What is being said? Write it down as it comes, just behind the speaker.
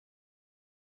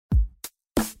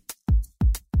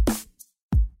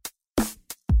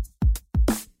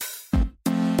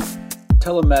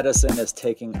Telemedicine is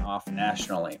taking off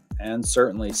nationally, and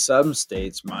certainly some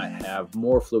states might have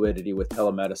more fluidity with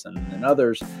telemedicine than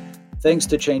others, thanks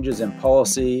to changes in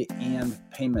policy and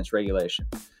payments regulation.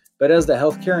 But as the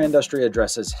healthcare industry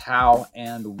addresses how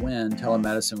and when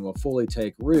telemedicine will fully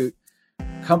take root,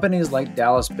 companies like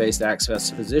Dallas-based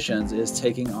Access Physicians is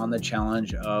taking on the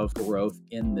challenge of growth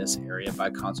in this area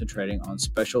by concentrating on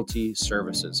specialty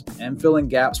services and filling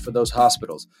gaps for those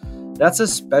hospitals. That's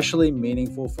especially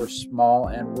meaningful for small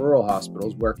and rural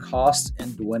hospitals where costs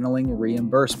and dwindling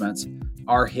reimbursements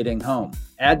are hitting home.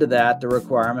 Add to that the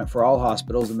requirement for all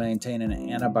hospitals to maintain an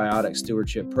antibiotic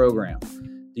stewardship program.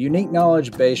 The unique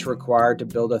knowledge base required to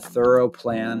build a thorough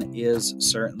plan is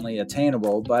certainly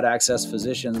attainable, but Access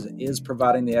Physicians is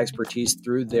providing the expertise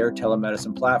through their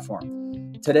telemedicine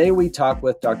platform. Today, we talk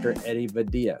with Dr. Eddie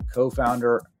Vadia,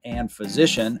 co-founder and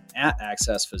physician at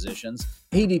Access Physicians.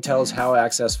 He details how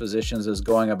Access Physicians is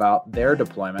going about their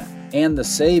deployment and the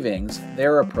savings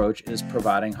their approach is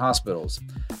providing hospitals.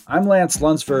 I'm Lance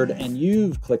Lunsford, and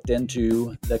you've clicked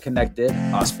into the Connected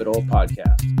Hospital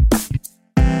Podcast.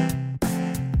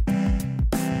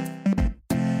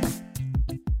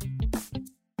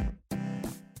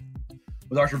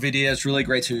 Well, Dr. Vadia, it's really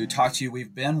great to talk to you.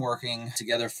 We've been working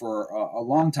together for a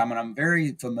long time, and I'm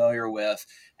very familiar with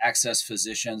Access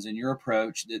Physicians and your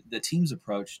approach, the team's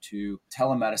approach to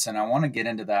telemedicine. I want to get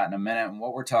into that in a minute. And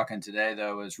what we're talking today,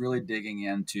 though, is really digging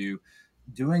into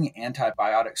doing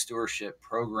antibiotic stewardship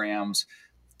programs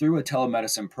through a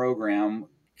telemedicine program.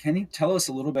 Can you tell us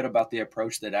a little bit about the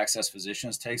approach that Access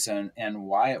Physicians takes and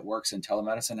why it works in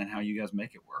telemedicine and how you guys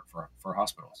make it work for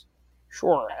hospitals?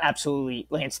 Sure, absolutely.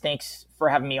 Lance, thanks for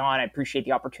having me on. I appreciate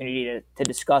the opportunity to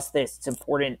discuss this. It's an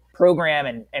important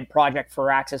program and project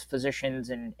for Access Physicians,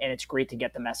 and it's great to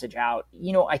get the message out.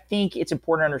 You know, I think it's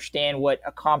important to understand what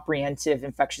a comprehensive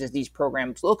infectious disease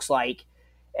program looks like,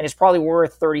 and it's probably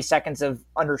worth 30 seconds of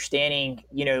understanding,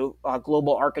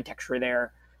 global architecture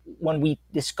there. When we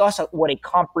discuss what a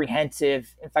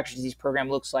comprehensive infectious disease program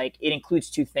looks like, it includes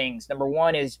two things. Number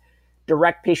one is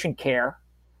direct patient care.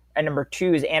 And number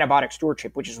two is antibiotic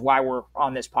stewardship, which is why we're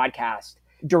on this podcast.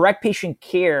 Direct patient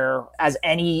care, as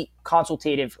any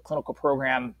consultative clinical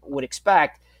program would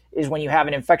expect, is when you have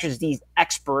an infectious disease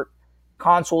expert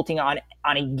consulting on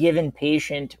a given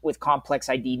patient with complex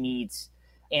ID needs.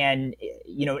 And,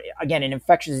 again, an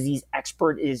infectious disease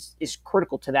expert is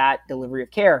critical to that delivery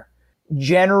of care.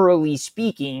 Generally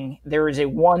speaking, there is a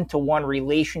one-to-one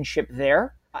relationship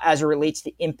there as it relates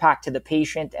to impact to the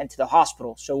patient and to the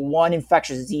hospital. So one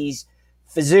infectious disease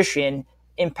physician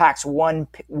impacts one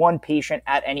patient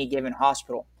at any given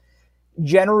hospital.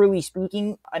 Generally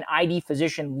speaking, an ID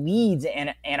physician leads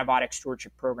an antibiotic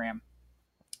stewardship program.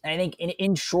 And I think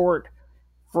in short,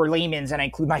 for layman's, and I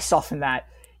include myself in that,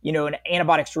 an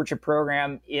antibiotic stewardship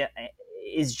program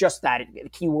is just that. The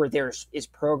key word there is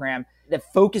program that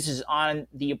focuses on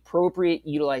the appropriate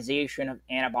utilization of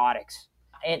antibiotics.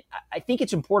 And I think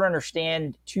it's important to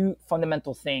understand two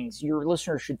fundamental things. Your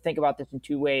listeners should think about this in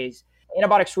two ways.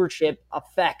 Antibiotic stewardship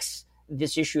affects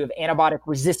this issue of antibiotic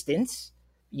resistance.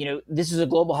 This is a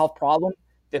global health problem.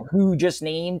 The WHO just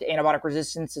named antibiotic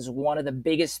resistance as one of the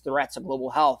biggest threats of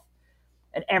global health.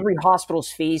 And every hospital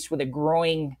is faced with a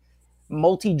growing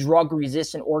multi-drug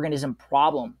resistant organism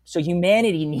problem. So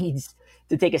humanity needs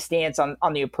to take a stance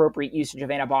on the appropriate usage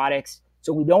of antibiotics,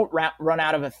 so we don't run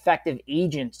out of effective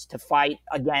agents to fight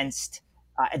against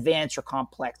advanced or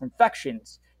complex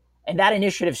infections. And that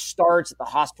initiative starts at the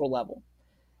hospital level.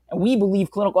 And we believe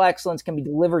clinical excellence can be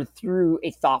delivered through a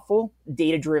thoughtful,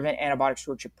 data-driven antibiotic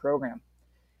stewardship program.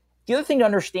 The other thing to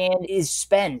understand is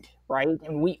spend, right?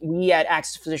 And we at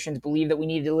Access Physicians believe that we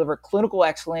need to deliver clinical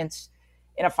excellence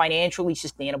in a financially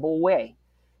sustainable way.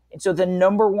 And so the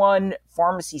number one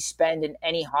pharmacy spend in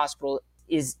any hospital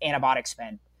is antibiotic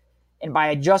spend. And by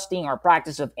adjusting our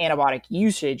practice of antibiotic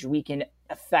usage, we can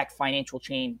affect financial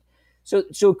change. So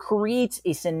it creates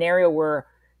a scenario where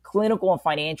clinical and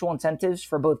financial incentives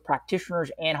for both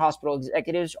practitioners and hospital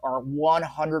executives are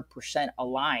 100%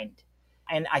 aligned.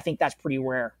 And I think that's pretty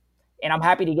rare. And I'm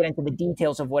happy to get into the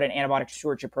details of what an antibiotic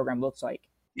stewardship program looks like.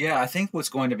 Yeah, I think what's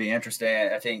going to be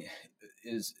interesting,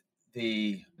 is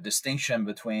the distinction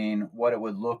between what it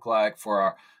would look like for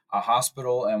a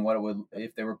hospital and what it would,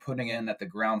 if they were putting in at the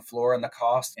ground floor and the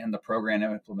cost and the program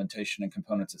implementation and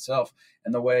components itself,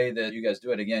 and the way that you guys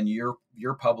do it. Again,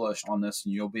 you're published on this,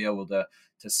 and you'll be able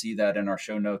to see that in our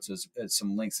show notes, as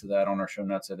some links to that on our show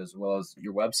notes, as well as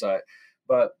your website.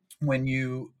 But when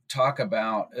you talk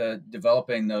about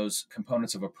developing those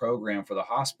components of a program for the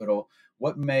hospital,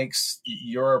 what makes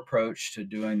your approach to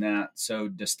doing that so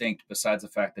distinct, besides the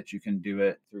fact that you can do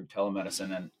it through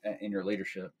telemedicine and in your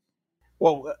leadership?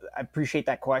 Well, I appreciate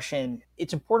that question.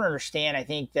 It's important to understand, I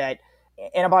think, that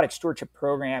antibiotic stewardship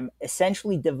program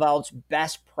essentially develops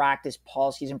best practice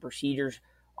policies and procedures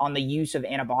on the use of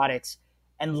antibiotics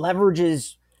and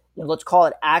leverages, let's call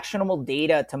it actionable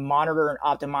data to monitor and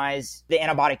optimize the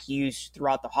antibiotic use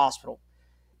throughout the hospital.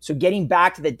 So getting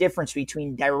back to the difference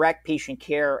between direct patient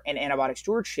care and antibiotic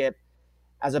stewardship,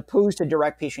 as opposed to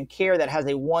direct patient care that has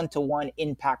a one-to-one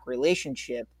impact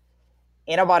relationship,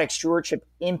 antibiotic stewardship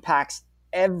impacts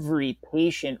every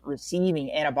patient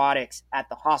receiving antibiotics at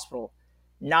the hospital,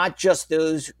 not just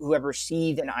those who have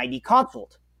received an ID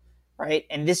consult, right?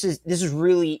 And this is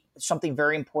really something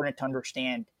very important to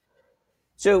understand.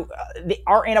 So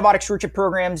our antibiotic stewardship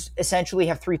programs essentially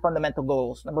have three fundamental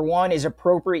goals. Number one is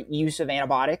appropriate use of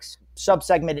antibiotics,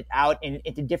 subsegmented out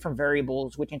into different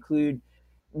variables, which include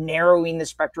narrowing the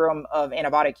spectrum of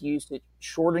antibiotic usage,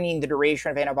 shortening the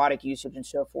duration of antibiotic usage, and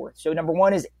so forth. So number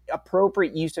one is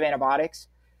appropriate use of antibiotics.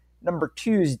 Number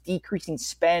two is decreasing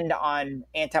spend on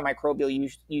antimicrobial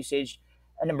usage.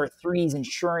 And number three is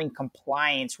ensuring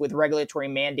compliance with regulatory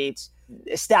mandates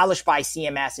established by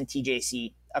CMS and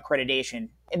TJC accreditation.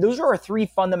 And those are our three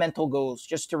fundamental goals,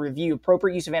 just to review: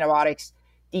 appropriate use of antibiotics,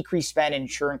 decrease spend, and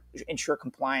ensure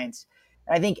compliance.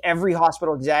 And I think every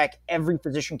hospital exec, every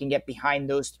physician can get behind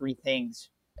those three things.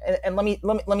 And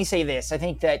let me say this. I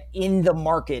think that in the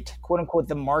market, quote unquote,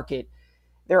 the market,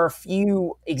 there are a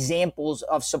few examples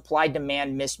of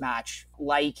supply-demand mismatch,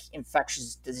 like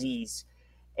infectious disease.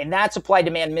 And that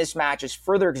supply-demand mismatch is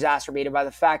further exacerbated by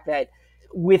the fact that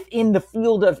within the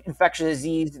field of infectious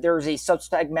disease, there is a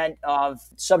subsegment of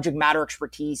subject matter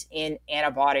expertise in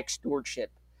antibiotic stewardship.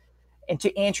 And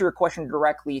to answer your question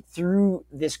directly, through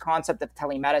this concept of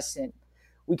telemedicine,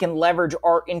 we can leverage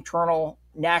our internal,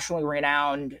 nationally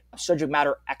renowned subject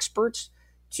matter experts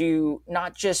to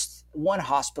not just one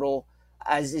hospital,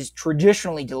 as is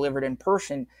traditionally delivered in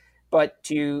person, but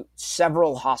to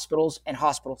several hospitals and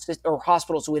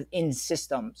hospitals within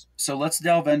systems. So let's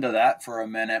delve into that for a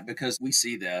minute, because we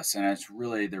see this, and it's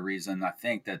really the reason I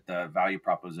think that the value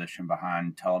proposition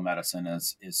behind telemedicine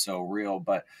is so real.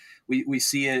 But we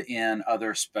see it in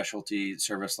other specialty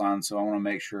service lines. So I want to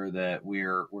make sure that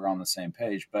we're on the same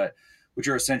page. But what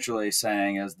you're essentially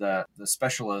saying is that the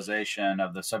specialization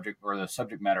of the subject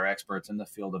matter experts in the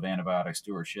field of antibiotic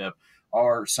stewardship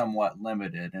are somewhat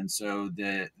limited. And so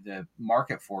the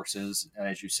market forces,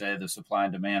 as you say, the supply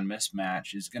and demand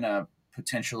mismatch is going to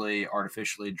potentially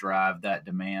artificially drive that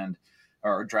demand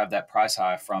or drive that price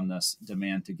high from this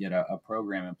demand to get a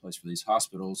program in place for these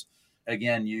hospitals.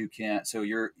 Again, you can't, so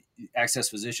your Access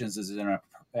Physicians is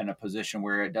in a position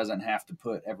where it doesn't have to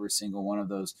put every single one of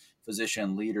those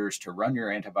physician leaders to run your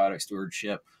antibiotic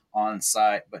stewardship on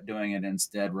site, but doing it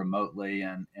instead remotely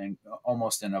and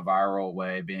almost in a viral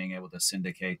way, being able to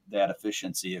syndicate that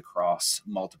efficiency across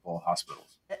multiple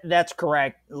hospitals. That's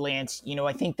correct, Lance.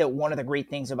 I think that one of the great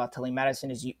things about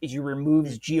telemedicine is you remove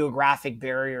this geographic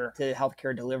barrier to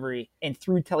healthcare delivery. And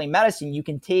through telemedicine, you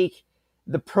can take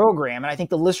the program, and I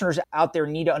think the listeners out there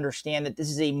need to understand that this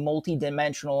is a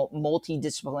multidimensional,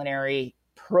 multidisciplinary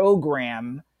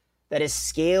program that is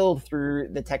scaled through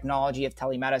the technology of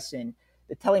telemedicine.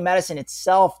 The telemedicine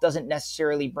itself doesn't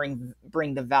necessarily bring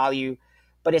the value,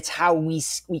 but it's how we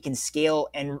can scale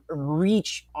and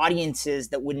reach audiences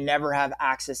that would never have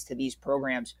access to these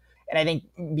programs. And I think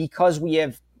because we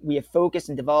have focused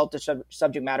and developed a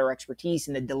subject matter expertise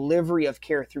in the delivery of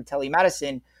care through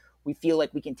telemedicine, we feel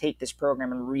like we can take this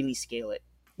program and really scale it.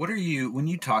 What are you, when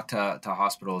you talk to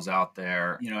hospitals out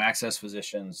there, Access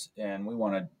Physicians, and we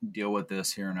want to deal with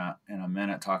this here in a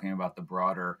minute, talking about the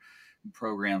broader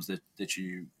programs that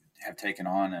you have taken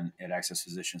on at Access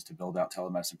Physicians to build out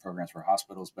telemedicine programs for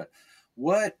hospitals. But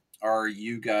what are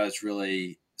you guys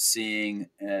really seeing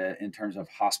in terms of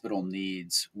hospital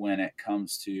needs when it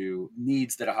comes to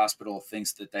needs that a hospital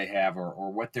thinks that they have,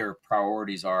 or what their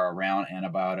priorities are around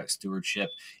antibiotic stewardship?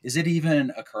 Is it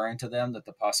even occurring to them that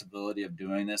the possibility of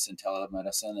doing this in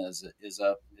telemedicine is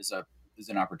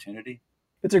an opportunity?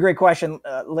 It's a great question,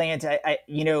 Lance.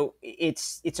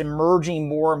 It's emerging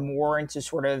more and more into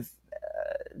sort of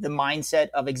the mindset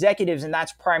of executives, and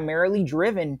that's primarily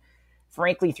driven,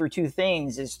 frankly, through two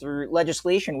things: is through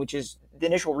legislation, which is the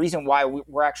initial reason why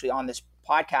we're actually on this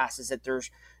podcast, is that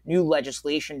there's new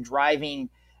legislation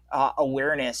driving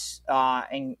awareness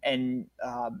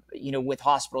with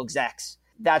hospital execs.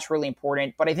 That's really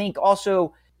important. But I think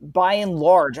also, by and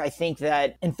large, I think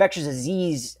that infectious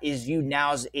disease is viewed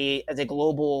now as a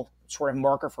global sort of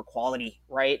marker for quality,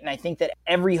 right? And I think that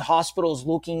every hospital is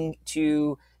looking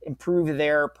to improve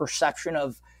their perception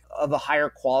of of a higher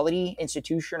quality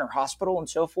institution or hospital and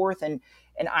so forth, and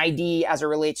an ID as it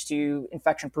relates to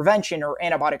infection prevention or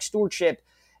antibiotic stewardship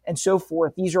and so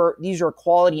forth. These are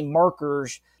quality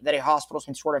markers that a hospital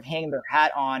can sort of hang their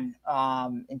hat on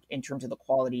in terms of the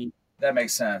quality. That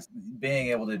makes sense. Being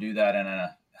able to do that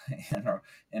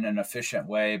in an efficient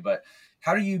way, but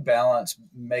how do you balance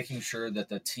making sure that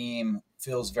the team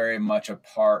feels very much a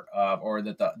part of, or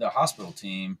that the hospital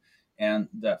team and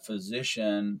that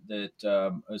physician that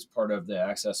is part of the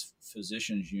access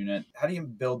physicians unit, how do you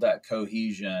build that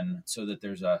cohesion so that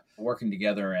there's a working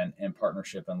together in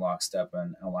partnership and lockstep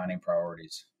and aligning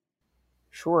priorities?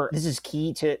 Sure. This is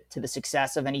key to the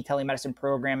success of any telemedicine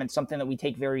program and something that we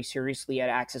take very seriously at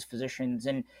Access Physicians.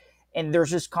 And there's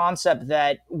this concept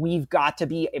that we've got to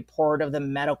be a part of the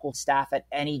medical staff at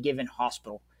any given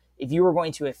hospital. If you are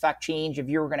going to affect change, if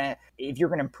you're going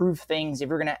to improve things, if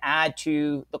you're going to add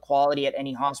to the quality at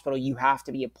any hospital, you have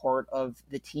to be a part of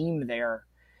the team there.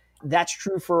 That's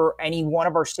true for any one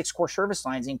of our 6 core service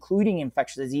lines, including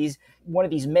infectious disease. One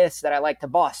of these myths that I like to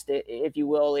bust, if you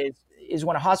will, is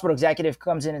when a hospital executive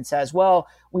comes in and says, well,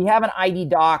 we have an ID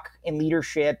doc in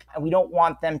leadership and we don't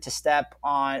want to step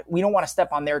on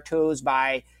their toes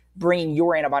by bringing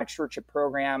your antibiotic stewardship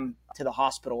program to the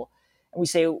hospital. And we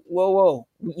say, whoa,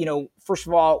 first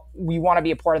of all, we want to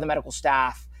be a part of the medical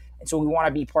staff. And so we want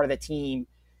to be part of the team.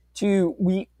 2,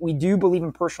 we do believe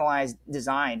in personalized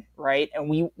design, right? And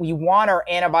we want our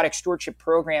antibiotic stewardship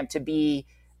program to be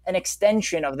an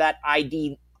extension of that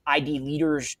ID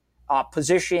leader's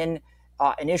position,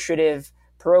 initiative,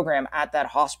 program at that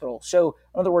hospital. So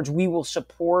in other words, we will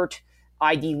support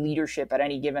ID leadership at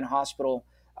any given hospital.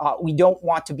 We don't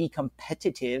want to be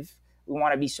competitive. We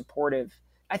want to be supportive.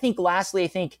 I think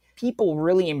lastly, people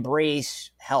really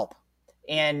embrace help.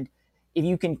 And if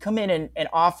you can come in and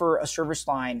offer a service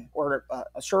line or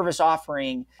a service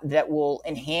offering that will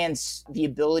enhance the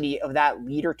ability of that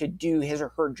leader to do his or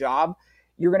her job,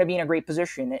 you're going to be in a great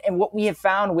position. And what we have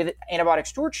found with antibiotic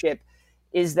stewardship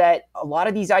is that a lot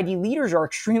of these ID leaders are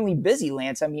extremely busy,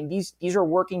 Lance. I mean, these are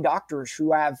working doctors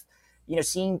who have,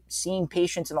 seeing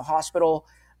patients in the hospital,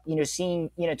 seeing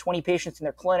 20 patients in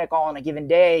their clinic all on a given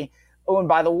day. Oh, and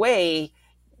by the way,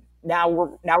 now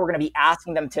we're going to be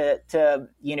asking them to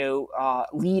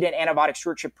lead an antibiotic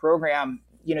stewardship program,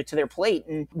 to their plate.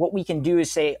 And what we can do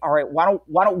is say, all right, why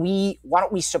don't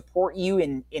we support you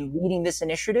in leading this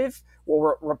initiative?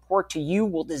 We'll report to you.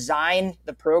 We'll design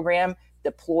the program,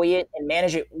 deploy it, and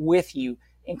manage it with you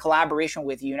in collaboration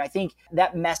with you. And I think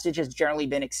that message has generally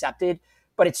been accepted,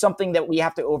 but it's something that we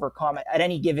have to overcome at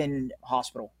any given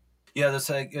hospital. Yeah, that's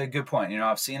a good point.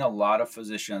 I've seen a lot of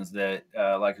physicians that,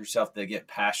 like yourself, they get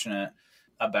passionate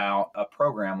about a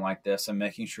program like this and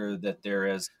making sure that there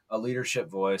is a leadership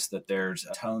voice, that there's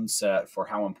a tone set for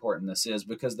how important this is,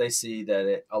 because they see that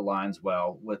it aligns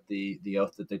well with the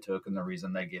oath that they took and the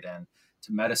reason they get into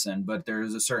medicine. But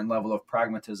there's a certain level of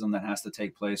pragmatism that has to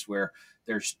take place where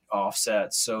there's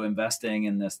offsets. So investing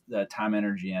in this the time,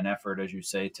 energy, and effort, as you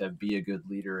say, to be a good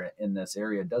leader in this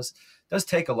area does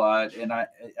take a lot. And I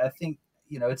think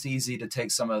it's easy to take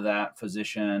some of that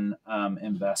physician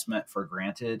investment for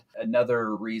granted.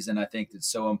 Another reason I think it's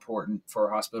so important for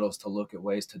hospitals to look at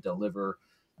ways to deliver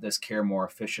this care more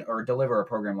efficient, or deliver a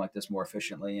program like this more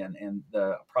efficiently. And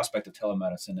the prospect of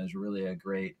telemedicine is really a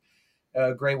great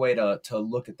way to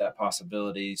look at that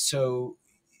possibility. So,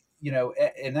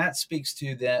 and that speaks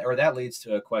to that, or that leads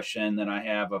to a question that I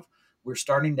have of, we're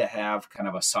starting to have kind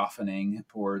of a softening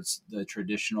towards the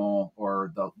traditional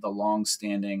or the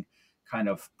long-standing kind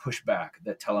of pushback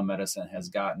that telemedicine has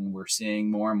gotten. We're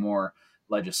seeing more and more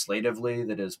legislatively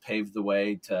that has paved the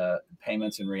way to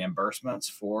payments and reimbursements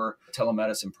for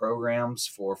telemedicine programs,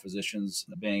 for physicians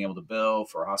being able to bill,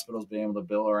 for hospitals being able to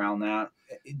bill around that.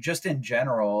 Just in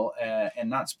general, and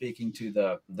not speaking to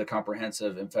the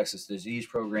comprehensive infectious disease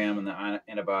program and the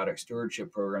antibiotic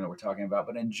stewardship program that we're talking about,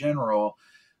 but in general,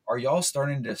 are y'all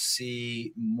starting to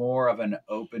see more of an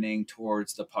opening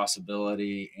towards the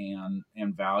possibility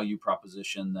and value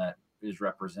proposition that is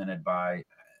represented by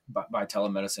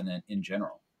telemedicine in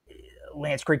general?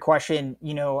 Lance, great question.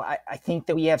 I think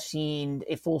that we have seen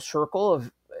a full circle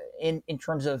of in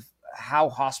terms of how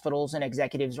hospitals and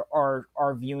executives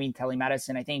are viewing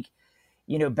telemedicine. I think,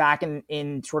 back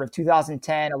in sort of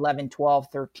 2010, 11, 12,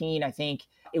 13, I think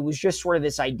it was just sort of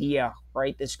this idea,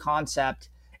 right? This concept.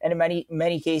 And in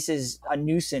many cases, a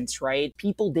nuisance, right?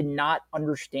 People did not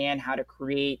understand how to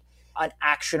create an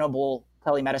actionable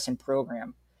telemedicine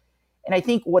program. And I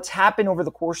think what's happened over the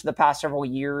course of the past several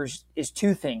years is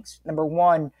 2 things. Number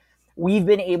one, we've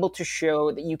been able to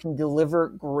show that you can deliver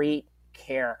great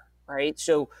care, right?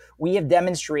 So we have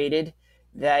demonstrated,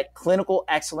 that clinical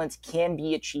excellence can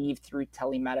be achieved through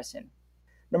telemedicine.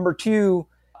 Number two,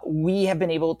 we have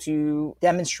been able to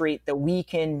demonstrate that we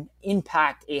can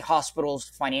impact a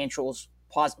hospital's financials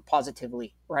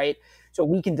positively, right? So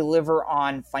we can deliver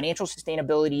on financial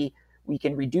sustainability, we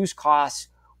can reduce costs,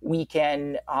 we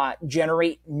can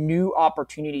generate new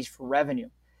opportunities for revenue.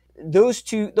 Those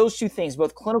two things,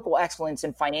 both clinical excellence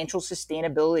and financial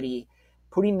sustainability,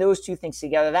 putting those two things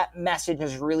together, that message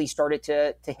has really started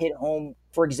to hit home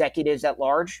for executives at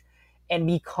large. And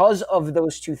because of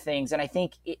those two things, and I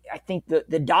think the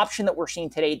adoption that we're seeing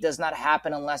today does not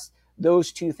happen unless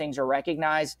those two things are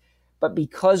recognized. But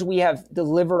because we have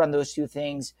delivered on those two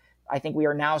things, I think we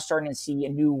are now starting to see a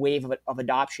new wave of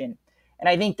adoption. And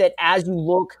I think that as you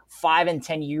look 5 and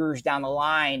 10 years down the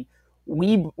line,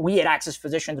 we at Access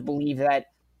Physicians believe that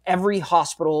every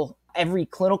hospital, every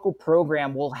clinical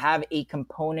program will have a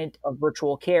component of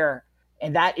virtual care.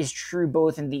 And that is true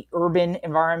both in the urban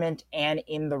environment and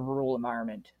in the rural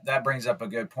environment. That brings up a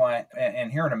good point.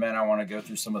 And here in a minute, I want to go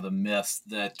through some of the myths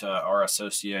that are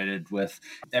associated with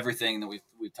everything that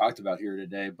we've talked about here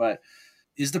today. But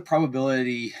is the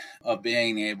probability of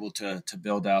being able to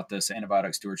build out this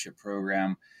antibiotic stewardship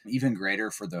program even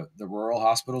greater for the rural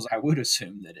hospitals? I would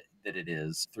assume that it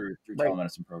is through Right.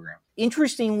 telemedicine program.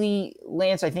 Interestingly,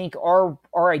 Lance, I think our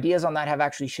ideas on that have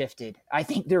actually shifted. I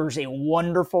think there's a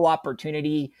wonderful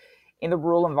opportunity in the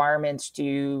rural environments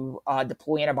to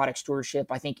deploy antibiotic stewardship.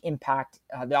 I think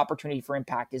the opportunity for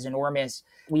impact is enormous.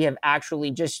 We have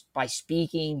actually, just by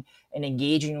speaking and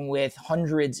engaging with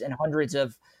hundreds and hundreds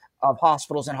of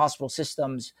hospitals and hospital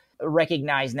systems,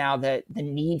 recognize now that the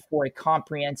need for a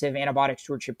comprehensive antibiotic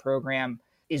stewardship program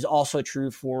is also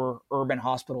true for urban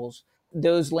hospitals.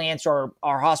 Those, Lance, are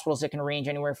hospitals that can range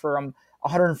anywhere from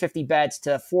 150 beds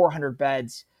to 400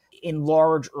 beds in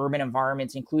large urban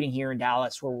environments, including here in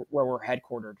Dallas, where we're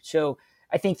headquartered. So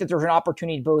I think that there's an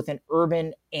opportunity both in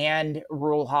urban and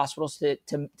rural hospitals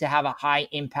to have a high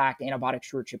impact antibiotic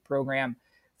stewardship program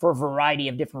for a variety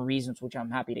of different reasons, which I'm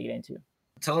happy to get into.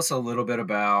 Tell us a little bit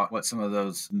about what some of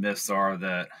those myths are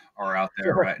that are out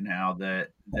there Sure. right now that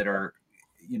are,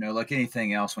 like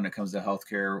anything else when it comes to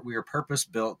healthcare, we are purpose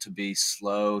built to be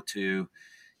slow to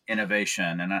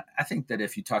innovation. And I think that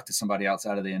if you talk to somebody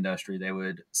outside of the industry, they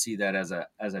would see that as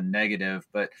a negative,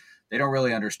 but they don't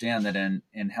really understand that in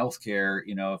healthcare,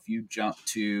 if you jump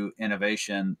to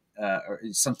innovation or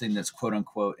something that's quote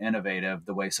unquote innovative,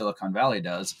 the way Silicon Valley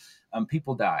does,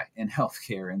 people die in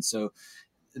healthcare. And so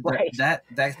Right. that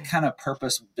kind of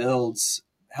purpose builds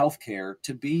healthcare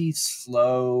to be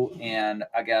slow and,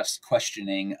 I guess,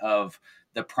 questioning of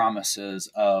the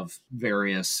promises of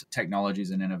various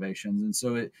technologies and innovations. And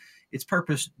so it's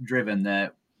purpose driven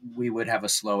that we would have a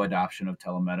slow adoption of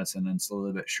telemedicine, and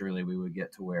slowly but surely we would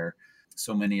get to where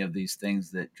so many of these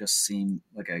things that just seem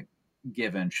like a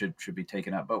given should be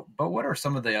taken up. But what are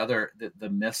some of the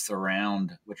myths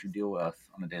around what you deal with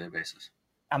on a daily basis?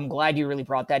 I'm glad you really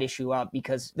brought that issue up,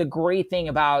 because the great thing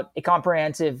about a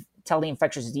comprehensive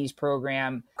tele-infectious disease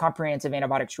program, comprehensive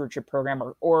antibiotic stewardship program,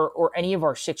 or any of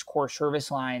our 6 core service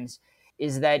lines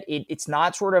is that it's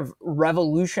not sort of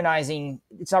revolutionizing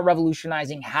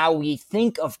how we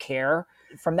think of care.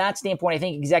 From that standpoint, I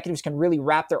think executives can really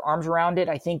wrap their arms around it.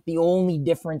 I think the only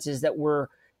difference is that we're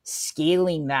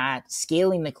scaling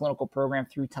the clinical program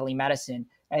through telemedicine.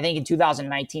 I think in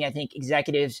 2019, I think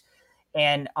executives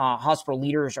and hospital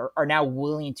leaders are now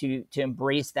willing to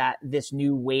embrace this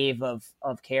new wave of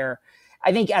care.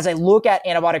 I think as I look at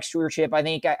antibiotic stewardship, I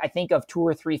think of 2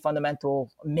 or 3 fundamental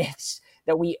myths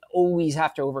that we always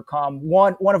have to overcome.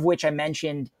 One of which I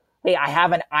mentioned, hey, I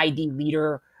have an ID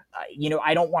leader.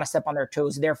 I don't want to step on their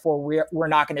toes. Therefore, we're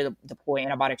not going to deploy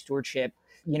antibiotic stewardship.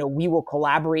 We will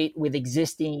collaborate with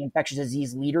existing infectious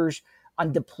disease leaders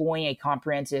on deploying a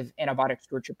comprehensive antibiotic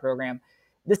stewardship program.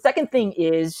 The second thing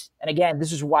is, and again,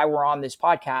 this is why we're on this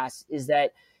podcast, is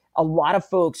that a lot of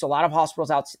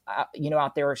hospitals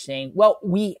out there are saying, well,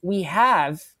 we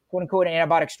have quote unquote an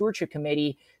antibiotic stewardship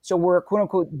committee, so we're quote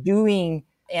unquote doing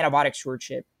antibiotic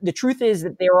stewardship. The truth is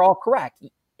that they're all correct.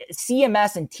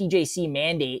 CMS and TJC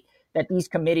mandate that these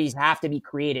committees have to be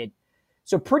created.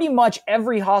 So pretty much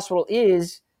every hospital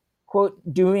is quote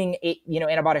doing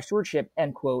antibiotic stewardship,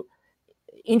 end quote.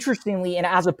 Interestingly, and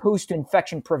as opposed to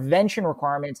infection prevention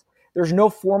requirements, there's no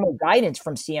formal guidance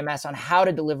from CMS on how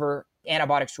to deliver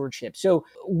antibiotic stewardship. So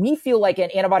we feel like an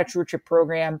antibiotic stewardship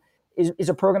program is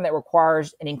a program that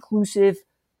requires an inclusive,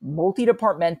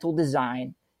 multi-departmental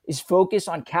design, is focused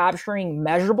on capturing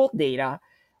measurable data,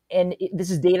 and this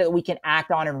is data that we can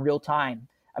act on in real time.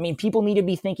 I mean, people need to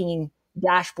be thinking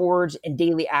dashboards and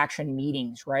daily action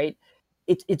meetings, right?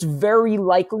 It's very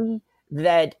likely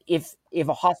that if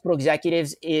a hospital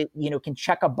executives can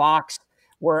check a box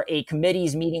where a committee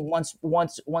is meeting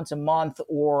once a month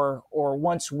or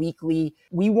once weekly,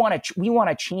 we want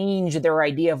to change their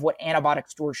idea of what antibiotic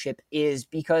stewardship is,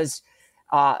 because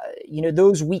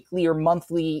those weekly or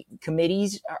monthly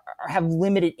committees have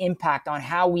limited impact on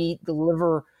how we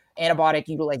deliver antibiotic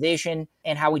utilization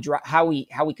and how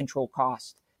we control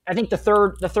cost. I think the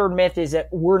third myth is that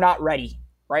we're not ready,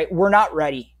 right? We're not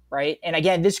ready, right? And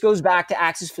again, this goes back to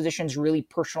Access Physicians really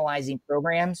personalizing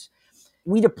programs.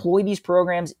 We deploy these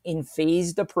programs in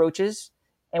phased approaches,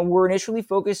 and we're initially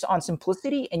focused on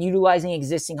simplicity and utilizing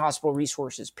existing hospital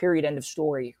resources, period, end of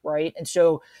story, right? And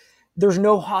so there's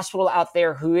no hospital out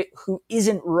there who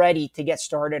isn't ready to get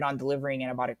started on delivering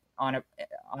antibiotic on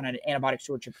an antibiotic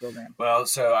stewardship program. Well,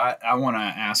 so I want to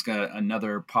ask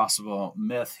another possible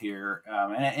myth here,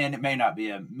 and it may not be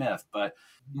a myth, but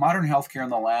modern healthcare in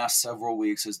the last several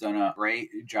weeks has done a great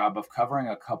job of covering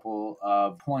a couple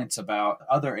of points about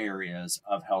other areas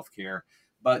of healthcare,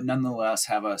 but nonetheless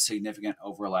have a significant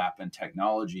overlap in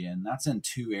technology. And that's in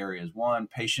two areas: one,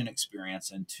 patient experience,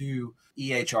 and two,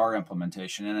 EHR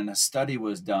implementation. And a study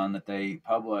was done that they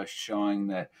published showing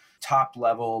that top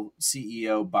level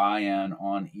CEO buy-in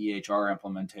on EHR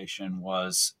implementation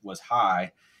was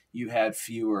high. You had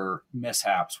fewer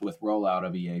mishaps with rollout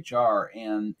of EHR.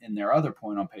 And in their other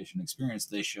point on patient experience,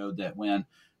 they showed that when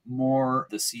more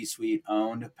the C-suite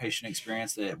owned patient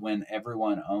experience, that when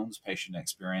everyone owns patient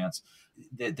experience,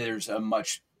 that there's a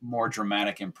much more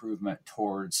dramatic improvement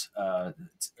towards, or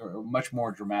much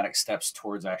more dramatic steps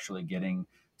towards actually getting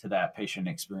to that patient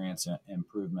experience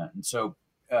improvement. And so,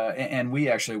 and we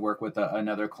actually work with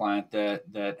another client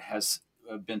that has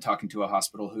been talking to a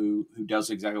hospital who does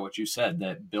exactly what you said,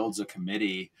 that builds a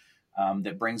committee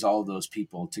that brings all of those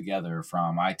people together,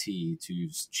 from IT to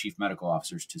chief medical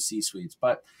officers to C-suites.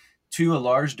 But to a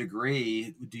large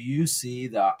degree, do you see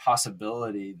the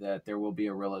possibility that there will be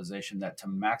a realization that to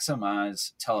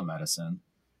maximize telemedicine,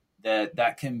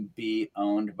 that can be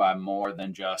owned by more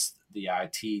than just the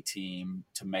IT team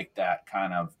to make that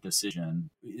kind of decision?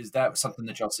 Is that something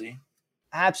that y'all see?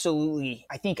 Absolutely.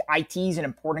 I think IT is an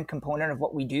important component of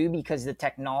what we do, because the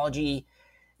technology,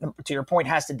 to your point,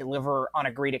 has to deliver on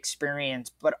a great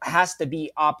experience, but has to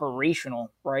be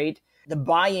operational, right? The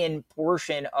buy-in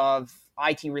portion of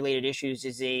IT related issues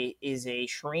is a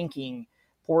shrinking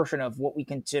portion of what we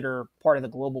consider part of the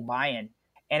global buy-in.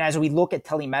 And as we look at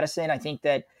telemedicine, I think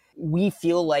that we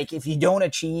feel like if you don't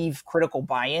achieve critical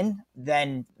buy-in,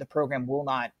 then the program will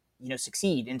not,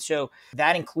 succeed. And so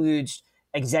that includes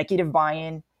executive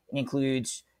buy-in, it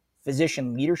includes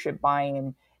physician leadership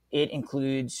buy-in, it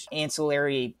includes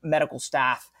ancillary medical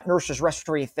staff, nurses,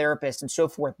 respiratory therapists, and so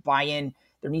forth buy-in.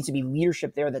 There needs to be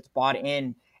leadership there that's bought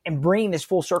in. And bringing this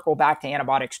full circle back to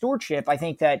antibiotic stewardship, I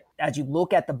think that as you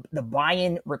look at the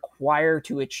buy-in required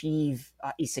to achieve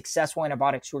a successful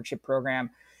antibiotic stewardship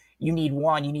program, you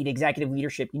need executive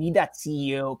leadership. You need that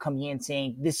CEO coming in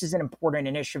saying, this is an important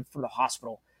initiative for the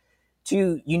hospital.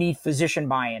 Two, you need physician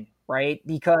buy-in, right?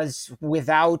 Because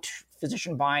without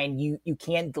physician buy-in, you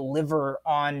can't deliver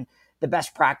on the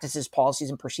best practices, policies,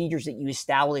 and procedures that you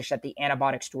establish at the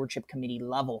antibiotic stewardship committee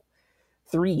level.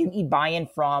 Three, you need buy-in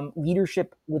from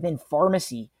leadership within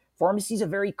pharmacy. Pharmacy is a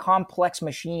very complex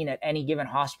machine at any given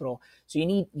hospital. So you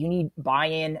need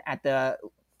buy-in at the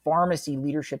pharmacy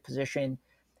leadership position.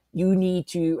 You need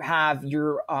to have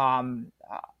your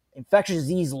infectious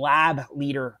disease lab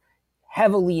leader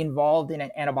heavily involved in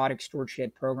an antibiotic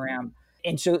stewardship program.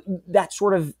 And so that's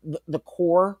sort of the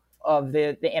core of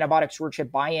the antibiotic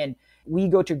stewardship buy-in. We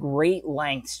go to great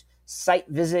lengths, site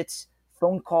visits,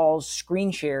 phone calls,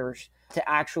 screen shares, to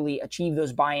actually achieve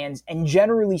those buy-ins. And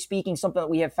generally speaking, something that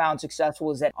we have found successful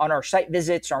is that on our site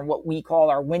visits, on what we call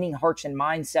our winning hearts and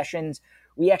minds sessions,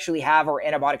 we actually have our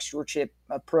antibiotic stewardship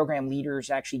program leaders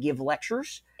actually give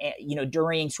lectures,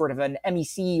 during sort of an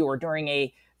MEC or during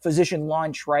a physician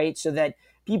lunch, right? So that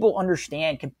people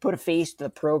understand, can put a face to the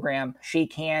program,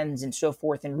 shake hands and so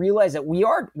forth, and realize that we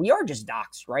are just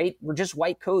docs, right? We're just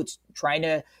white coats trying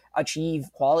to achieve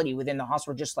quality within the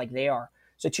hospital just like they are.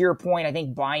 So to your point, I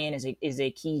think buy-in is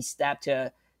a key step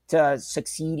to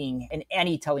succeeding in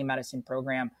any telemedicine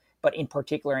program, but in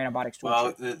particular antibiotic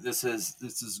stewardship. Well, this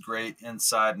is great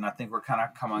insight, and I think we're kind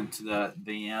of coming to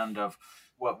the end of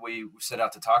what we set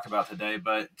out to talk about today.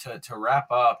 But to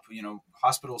wrap up,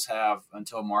 hospitals have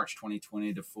until March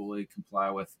 2020 to fully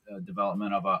comply with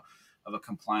development of a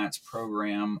compliance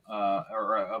program,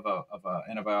 or of a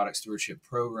antibiotic stewardship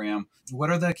program. What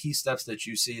are the key steps that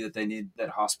you see that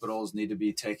hospitals need to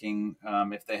be taking,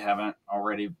 if they haven't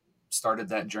already started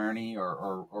that journey,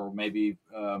 or maybe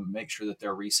make sure that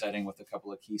they're resetting with a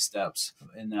couple of key steps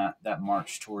in that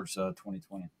march towards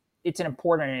 2020? It's an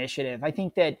important initiative. I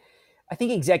think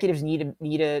executives need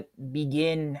to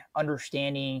begin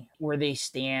understanding where they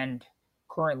stand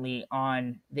currently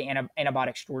on the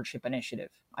antibiotic stewardship initiative.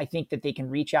 I think that they can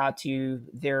reach out to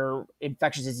their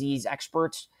infectious disease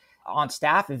experts on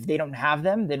staff. If they don't have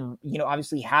them, then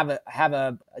obviously have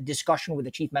a discussion with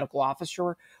the chief medical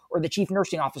officer or the chief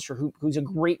nursing officer, who's a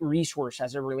great resource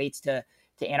as it relates to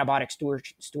antibiotic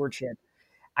stewardship.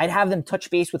 I'd have them touch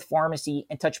base with pharmacy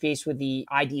and touch base with the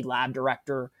ID lab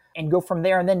director and go from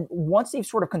there. And then once they've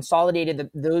sort of consolidated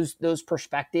those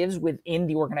perspectives within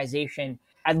the organization,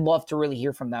 I'd love to really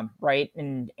hear from them, right?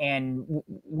 And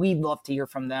we'd love to hear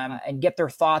from them and get their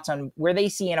thoughts on where they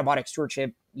see antibiotic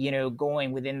stewardship,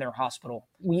 going within their hospital.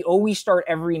 We always start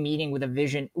every meeting with a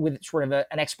vision, with sort of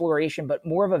an exploration, but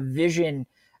more of a vision,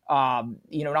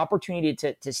 an opportunity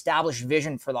to establish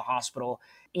vision for the hospital.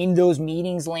 In those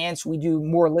meetings, Lance, we do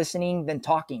more listening than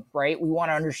talking, right? We want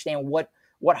to understand what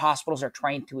hospitals are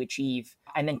trying to achieve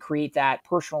and then create that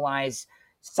personalized,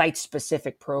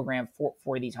 site-specific program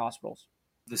for these hospitals.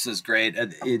 This is great.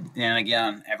 And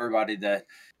again, everybody that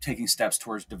taking steps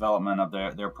towards development of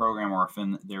their program, or if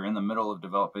they're in the middle of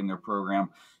developing their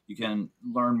program, you can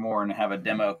learn more and have a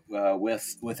demo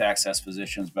with Access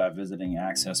Physicians by visiting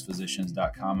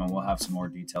accessphysicians.com, and we'll have some more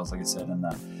details, like I said, in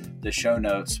the show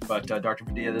notes. But Dr.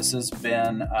 Padilla, this has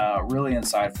been really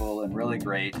insightful and really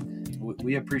great.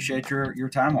 We appreciate your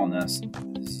time on this.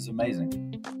 This is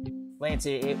amazing. Lance,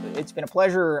 it's been a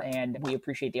pleasure, and we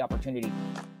appreciate the opportunity.